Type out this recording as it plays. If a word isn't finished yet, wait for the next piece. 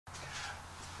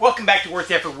Welcome back to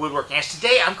Worth Effort Woodworking. And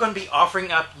today I'm going to be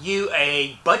offering up you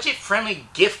a budget-friendly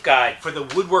gift guide for the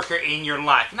woodworker in your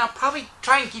life. And I'll probably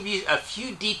try and give you a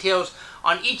few details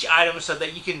on each item so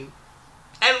that you can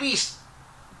at least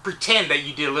pretend that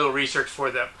you did a little research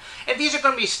for them. And these are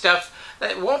going to be stuff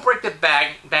that won't break the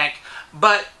bank,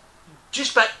 but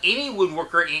just about any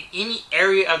woodworker in any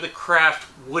area of the craft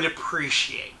would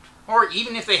appreciate. Or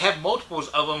even if they have multiples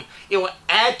of them, it will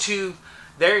add to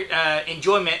their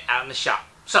enjoyment out in the shop.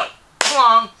 So, come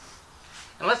along,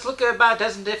 and let's look at about a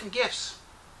dozen different gifts.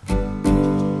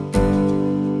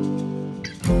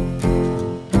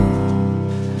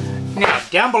 Now,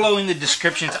 down below in the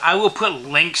descriptions, I will put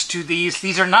links to these.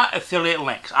 These are not affiliate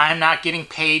links. I am not getting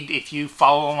paid if you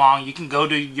follow along. You can go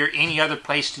to any other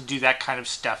place to do that kind of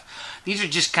stuff. These are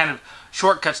just kind of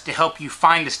shortcuts to help you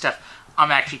find the stuff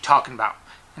I'm actually talking about.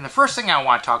 And the first thing I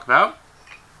want to talk about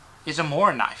is a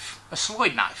Mora knife, a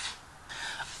Sloyd knife.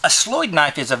 A Sloyd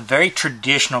knife is a very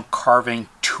traditional carving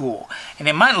tool, and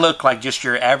it might look like just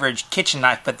your average kitchen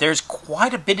knife, but there's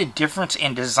quite a bit of difference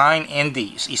in design in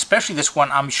these, especially this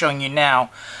one I'm showing you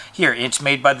now here. It's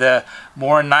made by the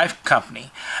Mora Knife Company.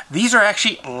 These are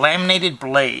actually laminated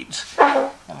blades,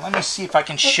 and let me see if I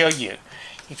can show you.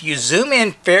 If you zoom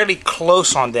in fairly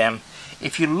close on them,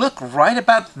 if you look right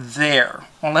about there,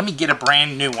 well, let me get a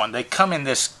brand new one. They come in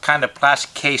this kind of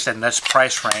plastic case in this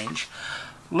price range.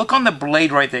 Look on the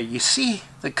blade right there. You see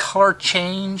the color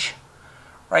change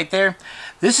right there?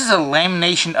 This is a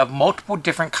lamination of multiple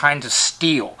different kinds of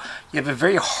steel. You have a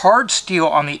very hard steel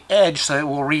on the edge so it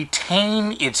will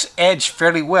retain its edge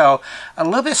fairly well. A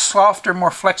little bit softer,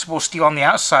 more flexible steel on the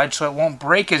outside so it won't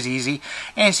break as easy.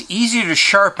 And it's easier to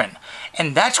sharpen.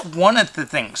 And that's one of the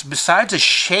things, besides the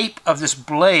shape of this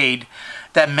blade,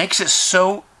 that makes it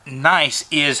so nice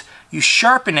is you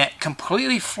sharpen it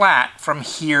completely flat from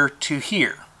here to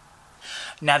here.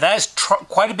 Now that is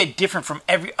quite a bit different from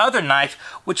every other knife,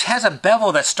 which has a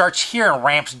bevel that starts here and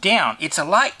ramps down. It's a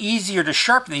lot easier to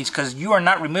sharpen these because you are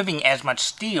not removing as much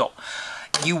steel.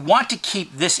 You want to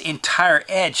keep this entire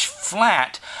edge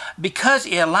flat because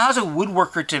it allows a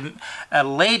woodworker to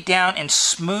lay it down and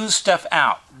smooth stuff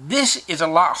out. This is a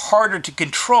lot harder to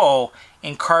control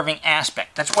in carving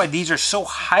aspect. That's why these are so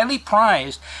highly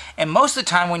prized, and most of the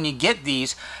time when you get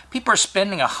these, people are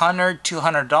spending $100,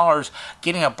 $200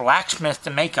 getting a blacksmith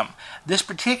to make them. This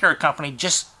particular company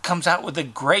just comes out with a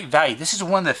great value. This is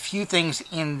one of the few things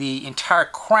in the entire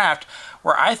craft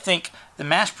where I think the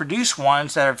mass-produced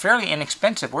ones that are fairly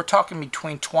inexpensive, we're talking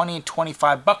between 20 and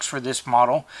 25 bucks for this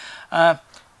model,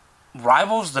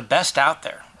 rivals the best out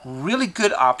there. Really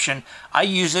good option. I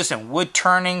use this in wood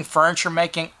turning, furniture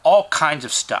making, all kinds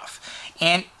of stuff.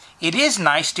 And it is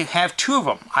nice to have two of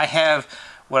them. I have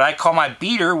what I call my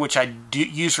beater, which I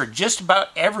use for just about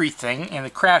everything in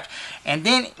the craft. And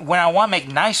then when I want to make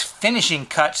nice finishing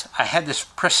cuts, I have this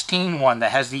pristine one that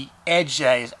has the edge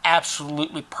that is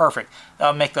absolutely perfect.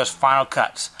 That'll make those final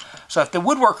cuts. So if the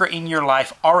woodworker in your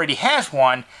life already has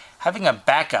one, having a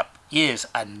backup is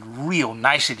a real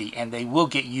nicety, and they will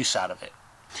get use out of it.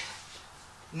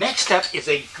 Next up is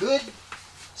a good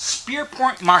spear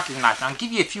point marking knife. I'll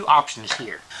give you a few options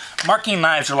here. Marking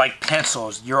knives are like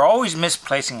pencils. You're always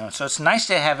misplacing them, so it's nice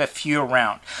to have a few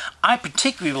around. I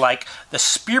particularly like the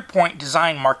spear point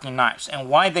design marking knives, and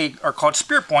why they are called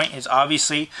spear point is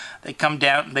obviously they come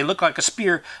down, they look like a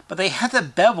spear, but they have the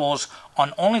bevels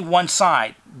on only one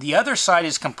side. The other side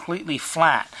is completely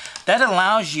flat. That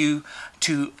allows you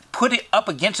to put it up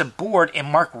against a board and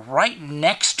mark right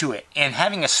next to it. And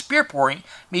having a spear point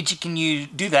means you can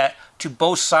do that to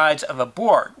both sides of a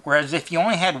board. Whereas if you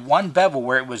only had one bevel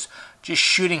where it was just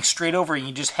shooting straight over and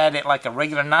you just had it like a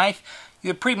regular knife, you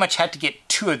would pretty much have to get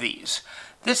two of these.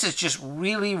 This is just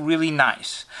really, really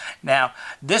nice. Now,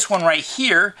 this one right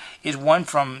here is one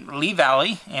from Lee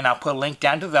Valley, and I'll put a link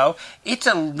down below. It's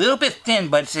a little bit thin,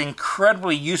 but it's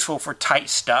incredibly useful for tight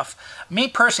stuff. Me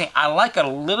personally, I like a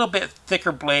little bit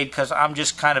thicker blade because I'm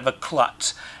just kind of a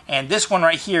klutz. And this one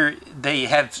right here, they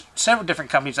have several different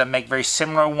companies that make very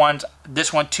similar ones.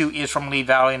 This one too is from Lee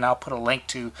Valley, and I'll put a link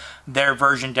to their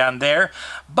version down there.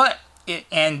 But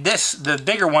the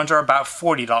bigger ones are about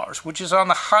 $40, which is on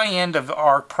the high end of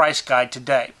our price guide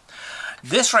today.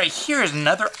 This right here is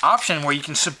another option where you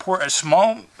can support a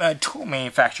small tool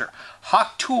manufacturer,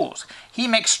 Hawk Tools. He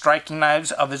makes striking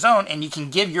knives of his own, and you can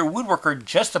give your woodworker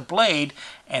just a blade,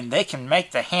 and they can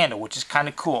make the handle, which is kind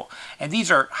of cool. And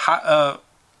these are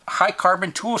high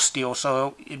carbon tool steel,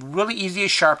 so it's really easy to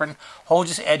sharpen,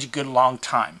 holds its edge a good long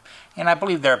time. And I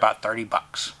believe they're about 30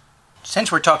 bucks.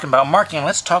 Since we're talking about marking,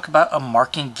 let's talk about a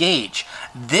marking gauge.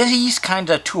 These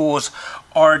kinds of tools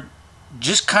are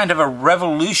just kind of a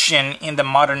revolution in the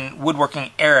modern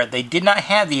woodworking era. They did not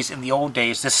have these in the old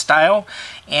days, this style,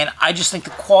 and I just think the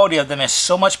quality of them is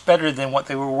so much better than what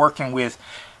they were working with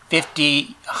 50,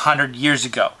 100 years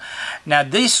ago. Now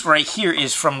this right here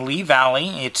is from Lee Valley.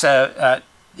 It's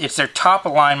their top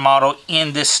of line model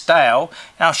in this style,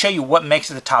 and I'll show you what makes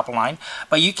it the top of line.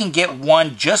 But you can get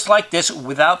one just like this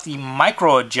without the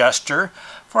micro adjuster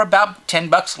for about 10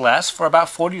 bucks less, for about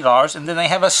 $40, and then they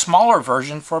have a smaller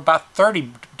version for about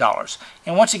 $30.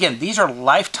 And once again, these are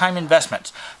lifetime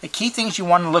investments. The key things you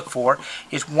want to look for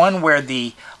is one where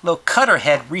the little cutter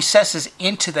head recesses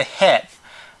into the head.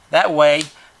 That way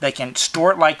they can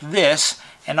store it like this,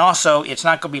 and also it's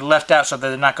not going to be left out so that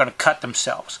they're not going to cut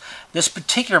themselves. This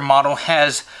particular model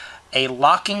has a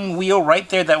locking wheel right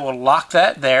there that will lock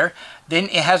that there. Then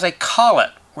it has a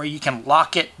collet where you can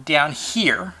lock it down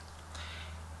here.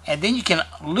 And then you can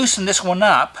loosen this one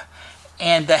up,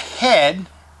 and the head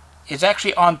is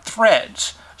actually on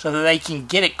threads so that they can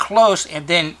get it close and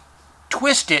then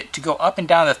twist it to go up and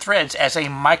down the threads as a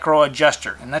micro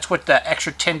adjuster. And that's what the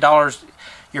extra $10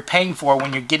 you're paying for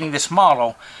when you're getting this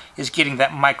model, is getting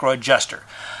that micro adjuster.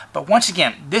 But once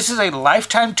again, this is a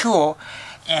lifetime tool,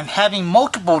 and having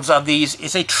multiples of these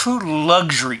is a true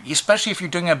luxury, especially if you're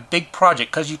doing a big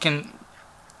project, because you can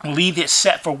leave it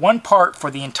set for one part for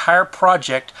the entire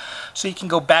project, so you can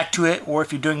go back to it, or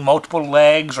if you're doing multiple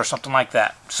legs or something like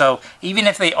that. So even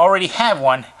if they already have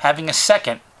one, having a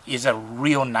second is a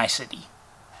real nicety.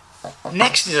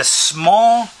 Next is a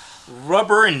small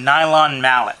rubber and nylon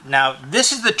mallet. Now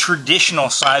this is the traditional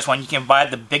size one you can buy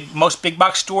at the most big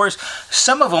box stores.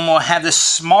 Some of them will have this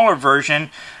smaller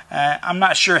version. I'm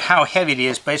not sure how heavy it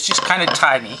is, but it's just kind of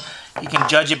tiny. You can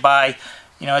judge it by,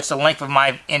 it's the length of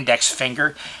my index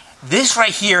finger. This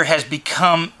right here has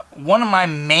become one of my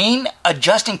main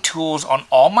adjusting tools on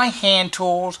all my hand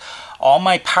tools, all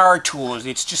my power tools.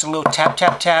 It's just a little tap,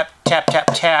 tap, tap, tap, tap,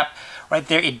 tap right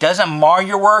there. It doesn't mar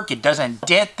your work. It doesn't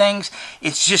dent things.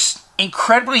 It's just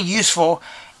incredibly useful.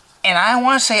 And I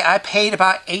want to say I paid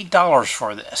about $8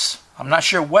 for this. I'm not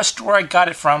sure what store I got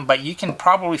it from, but you can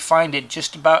probably find it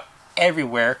just about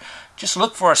everywhere. Just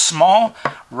look for a small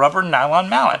rubber nylon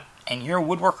mallet, and your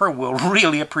woodworker will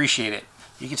really appreciate it.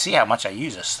 You can see how much I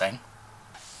use this thing.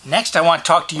 Next, I want to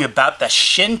talk to you about the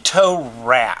Shinto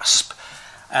rasp.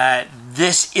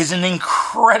 This is an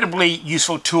incredibly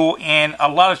useful tool, and a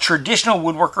lot of traditional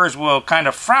woodworkers will kind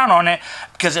of frown on it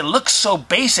because it looks so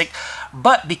basic,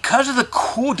 but because of the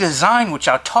cool design, which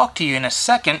I'll talk to you in a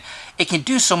second, it can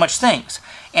do so much things.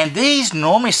 And these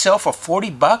normally sell for 40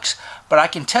 bucks, but I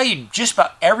can tell you just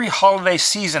about every holiday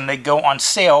season they go on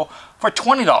sale for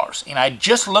 $20. And I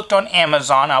just looked on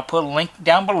Amazon. I'll put a link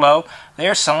down below.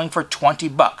 They're selling for 20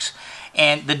 bucks.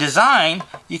 And the design,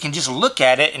 you can just look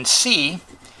at it and see,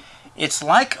 it's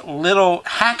like little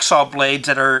hacksaw blades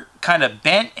that are kind of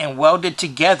bent and welded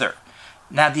together.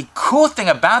 Now the cool thing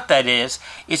about that is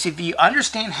if you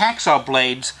understand hacksaw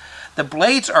blades, the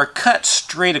blades are cut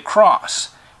straight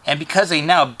across. And because they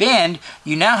now bend,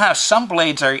 you now have some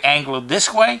blades that are angled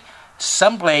this way,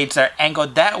 some blades are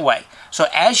angled that way. So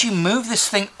as you move this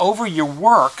thing over your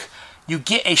work, you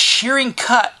get a shearing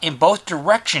cut in both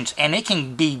directions, and it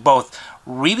can be both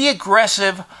really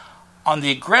aggressive on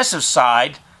the aggressive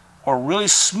side or really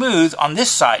smooth on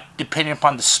this side, depending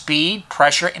upon the speed,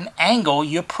 pressure, and angle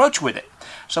you approach with it.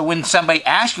 So when somebody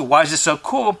asks you, why is this so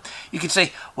cool? You can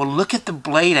say, well, look at the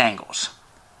blade angles.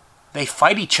 They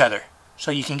fight each other,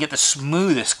 so you can get the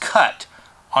smoothest cut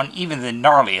on even the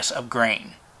gnarliest of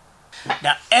grain.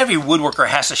 Now, every woodworker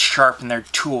has to sharpen their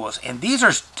tools, and these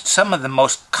are some of the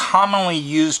most commonly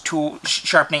used tool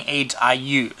sharpening aids I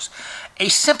use. A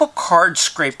simple card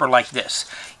scraper like this.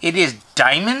 It is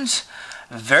diamonds,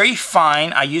 very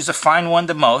fine. I use the fine one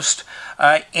the most,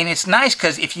 and it's nice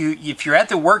because if you're at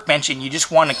the workbench and you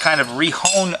just want to kind of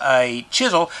rehone a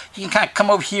chisel, you can kind of come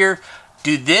over here,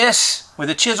 do this with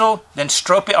a chisel, then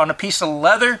stroke it on a piece of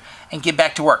leather, and get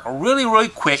back to work. Really, really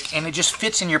quick, and it just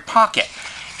fits in your pocket.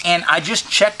 And I just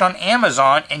checked on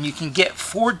Amazon, and you can get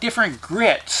 4 different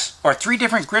grits, or 3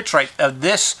 different grits, right, of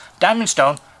this diamond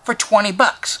stone for 20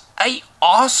 bucks. A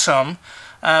awesome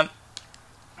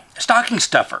stocking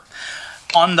stuffer.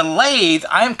 On the lathe,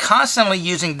 I am constantly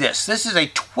using this. This is a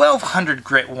 1200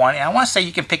 grit one, and I want to say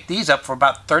you can pick these up for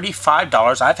about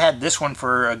 $35. I've had this one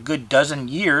for a good dozen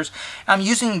years. I'm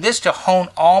using this to hone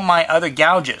all my other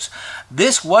gouges.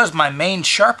 This was my main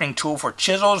sharpening tool for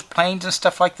chisels, planes, and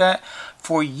stuff like that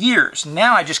for years.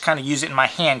 Now I just kind of use it in my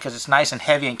hand because it's nice and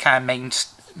heavy and kind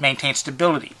of maintains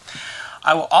stability.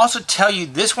 I will also tell you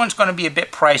this one's going to be a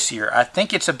bit pricier. I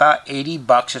think it's about 80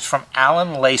 bucks. It's from Alan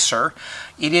Lacer.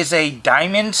 It is a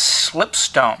diamond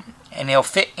slipstone. and they'll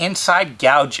fit inside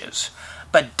gouges.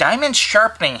 But diamond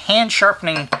sharpening, hand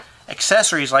sharpening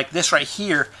accessories like this right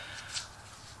here,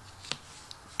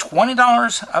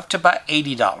 $20 up to about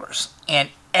 $80. And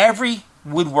every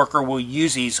woodworker will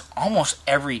use these almost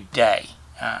every day.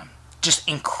 Just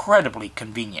incredibly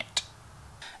convenient.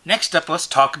 Next up, let's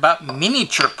talk about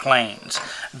miniature planes.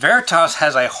 Veritas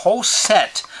has a whole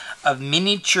set of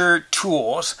miniature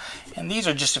tools, and these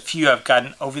are just a few I've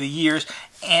gotten over the years.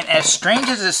 And as strange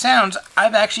as it sounds,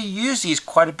 I've actually used these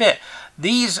quite a bit.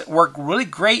 These work really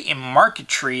great in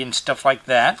marquetry and stuff like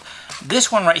that.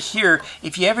 This one right here,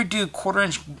 if you ever do 1/4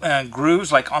 inch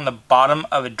grooves like on the bottom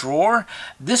of a drawer,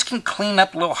 this can clean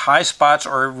up little high spots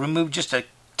or remove just a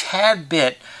tad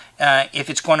bit if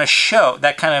it's going to show.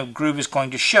 That kind of groove is going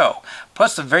to show.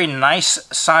 Plus the very nice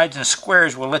sides and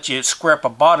squares will let you square up a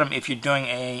bottom if you're doing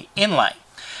a inlay.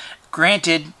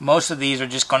 Granted, most of these are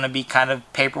just going to be kind of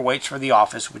paperweights for the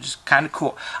office, which is kind of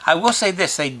cool. I will say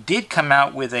this, they did come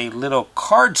out with a little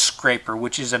card scraper,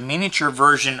 which is a miniature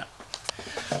version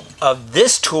of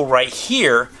this tool right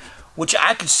here, which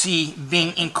I could see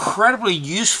being incredibly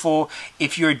useful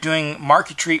if you're doing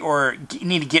marquetry or you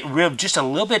need to get rid of just a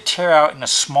little bit of tear out in a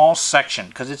small section,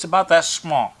 because it's about that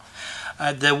small.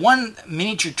 The one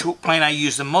miniature tool plane I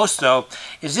use the most, though,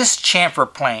 is this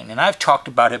chamfer plane, and I've talked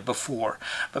about it before.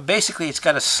 But basically, it's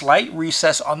got a slight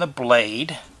recess on the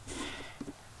blade,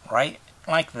 right,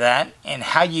 like that. And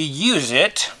how you use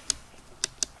it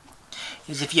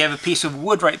is if you have a piece of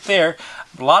wood right there,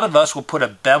 a lot of us will put a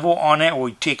bevel on it or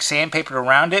we take sandpaper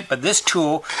around it, but this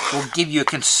tool will give you a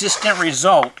consistent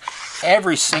result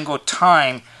every single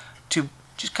time to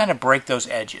just kind of break those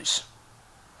edges.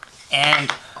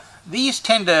 And these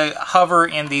tend to hover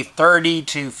in the $30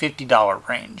 to $50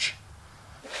 range.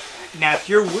 Now, if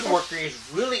your woodworker is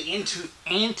really into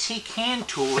antique hand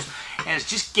tools and is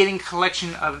just getting a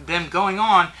collection of them going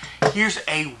on, here's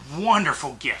a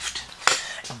wonderful gift.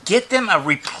 Get them a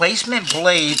replacement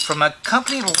blade from a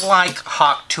company like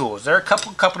Hawk Tools. There are a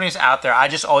couple of companies out there. I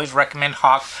just always recommend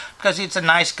Hawk because he's a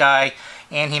nice guy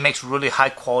and he makes really high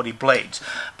quality blades.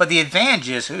 But the advantage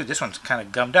is, ooh, this one's kind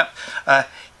of gummed up,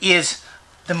 is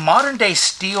the modern day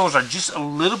steels are just a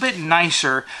little bit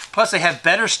nicer, plus they have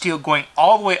better steel going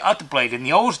all the way up the blade. In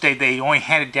the old days, they only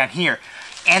had it down here.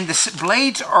 And the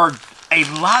blades are a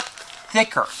lot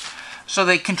thicker, so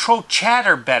they control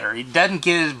chatter better. It doesn't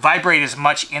vibrate as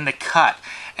much in the cut.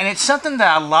 And it's something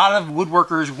that a lot of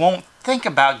woodworkers won't think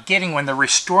about getting when they're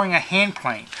restoring a hand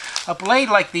plane. A blade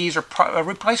like these, a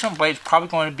replacement blade, is probably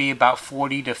going to be about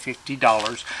 $40 to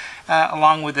 $50,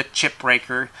 along with a chip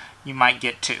breaker you might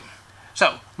get too.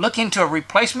 So look into a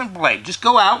replacement blade. Just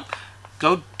go out,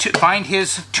 go to find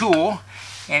his tool,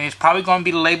 and it's probably going to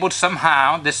be labeled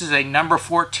somehow. This is a number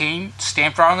 14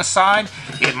 stamped right on the side.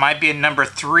 It might be a number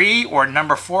 3 or a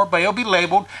number 4, but it'll be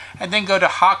labeled. And then go to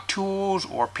Hawk Tools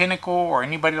or Pinnacle or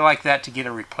anybody like that to get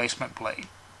a replacement blade.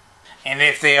 And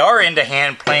if they are into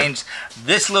hand planes,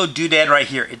 this little doodad right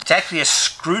here, it's actually a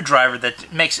screwdriver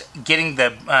that makes getting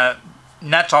the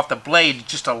nuts off the blade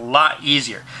just a lot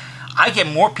easier. I get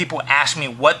more people ask me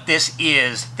what this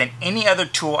is than any other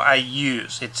tool I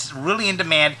use. It's really in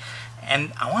demand,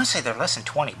 and I want to say they're less than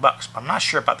 20 bucks, but I'm not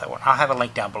sure about that one. I'll have a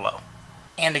link down below.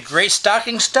 And a great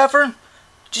stocking stuffer?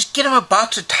 Just get them a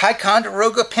box of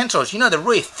Ticonderoga pencils. You know, the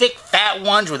really thick, fat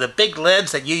ones with the big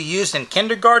leads that you used in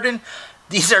kindergarten?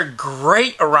 These are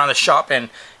great around the shop, and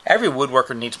every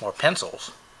woodworker needs more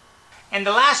pencils. And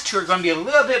the last two are going to be a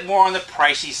little bit more on the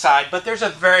pricey side, but there's a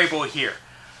variable here.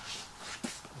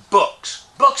 Books.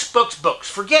 Books, books, books.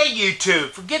 Forget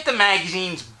YouTube. Forget the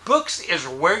magazines. Books is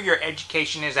where your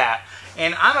education is at.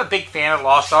 And I'm a big fan of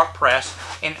Lost Art Press.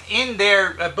 And in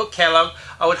their book catalog,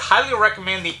 I would highly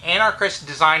recommend the Anarchist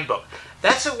Design book.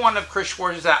 That's the one of Chris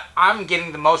Schwarz's that I'm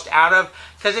getting the most out of,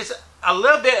 because it's a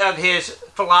little bit of his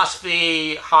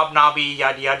philosophy, hobnobby,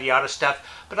 yada yada yada stuff.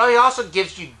 But he also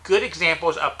gives you good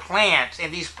examples of plans.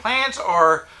 And these plans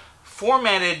are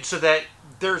formatted so that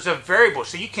there's a variable,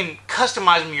 so you can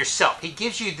customize them yourself. He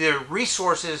gives you the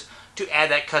resources to add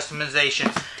that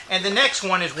customization. And the next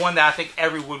one is one that I think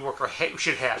every woodworker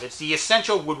should have. It's the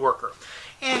Essential Woodworker.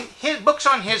 And his books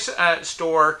on his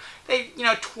store, they,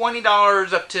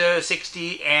 $20 up to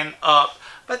 $60 and up.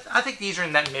 But I think these are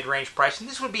in that mid-range price. And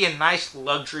this would be a nice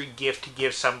luxury gift to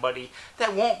give somebody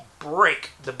that won't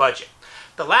break the budget.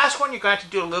 The last one, you're going to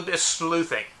have to do a little bit of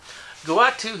sleuthing. Go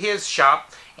out to his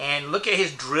shop and look at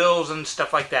his drills and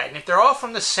stuff like that. And if they're all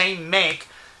from the same make,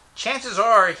 chances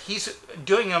are he's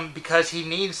doing them because he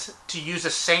needs to use the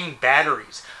same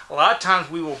batteries. A lot of times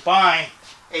we will buy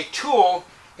a tool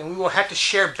and we will have to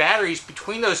share batteries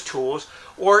between those tools,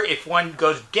 or if one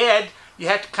goes dead, you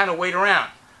have to kind of wait around.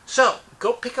 So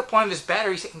go pick up one of his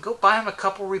batteries and go buy him a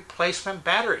couple replacement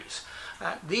batteries.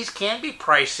 These can be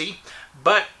pricey,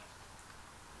 but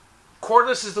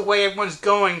cordless is the way everyone's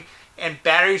going, and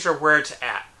batteries are where it's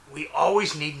at. We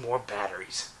always need more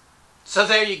batteries. So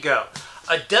there you go.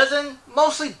 A dozen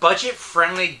mostly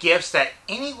budget-friendly gifts that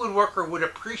any woodworker would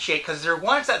appreciate, because they're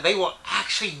ones that they will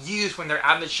actually use when they're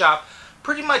out in the shop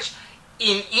pretty much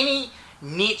in any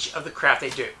niche of the craft they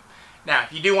do. Now,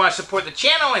 if you do want to support the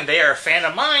channel and they are a fan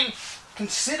of mine,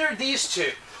 consider these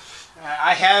two.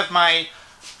 I have my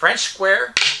French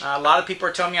square. A lot of people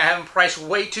are telling me I have them priced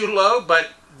way too low, but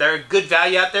they're good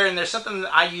value out there, and there's something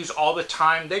that I use all the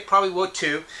time. They probably would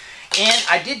too. And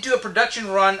I did do a production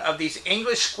run of these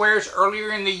English squares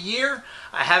earlier in the year.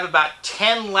 I have about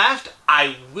 10 left.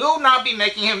 I will not be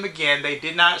making them again. They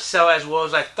did not sell as well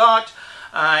as I thought.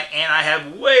 And I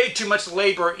have way too much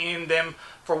labor in them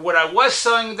for what I was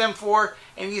selling them for.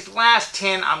 And these last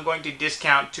 10 I'm going to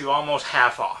discount to almost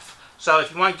half off. So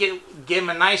if you want to give them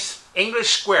a nice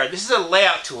English square, this is a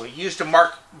layout tool used to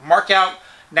mark out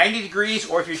 90 degrees,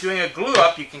 or if you're doing a glue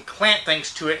up, you can clamp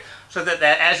things to it so that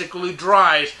as the glue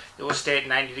dries, it will stay at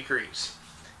 90 degrees.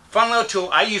 Fun little tool.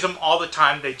 I use them all the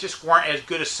time. They just weren't as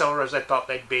good a seller as I thought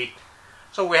they'd be.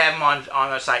 So we have them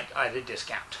on the site at a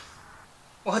discount.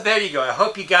 Well, there you go. I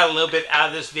hope you got a little bit out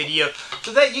of this video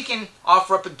so that you can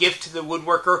offer up a gift to the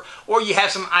woodworker, or you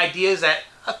have some ideas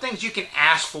of things you can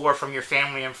ask for from your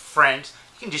family and friends.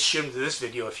 You can just shoot them to this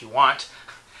video if you want.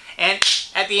 And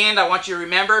at the end, I want you to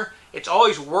remember, it's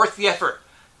always worth the effort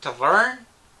to learn,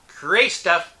 create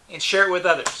stuff, and share it with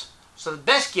others. So the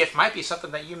best gift might be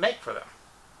something that you make for them.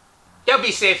 Y'all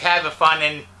be safe, have fun,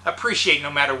 and appreciate no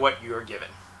matter what you are given.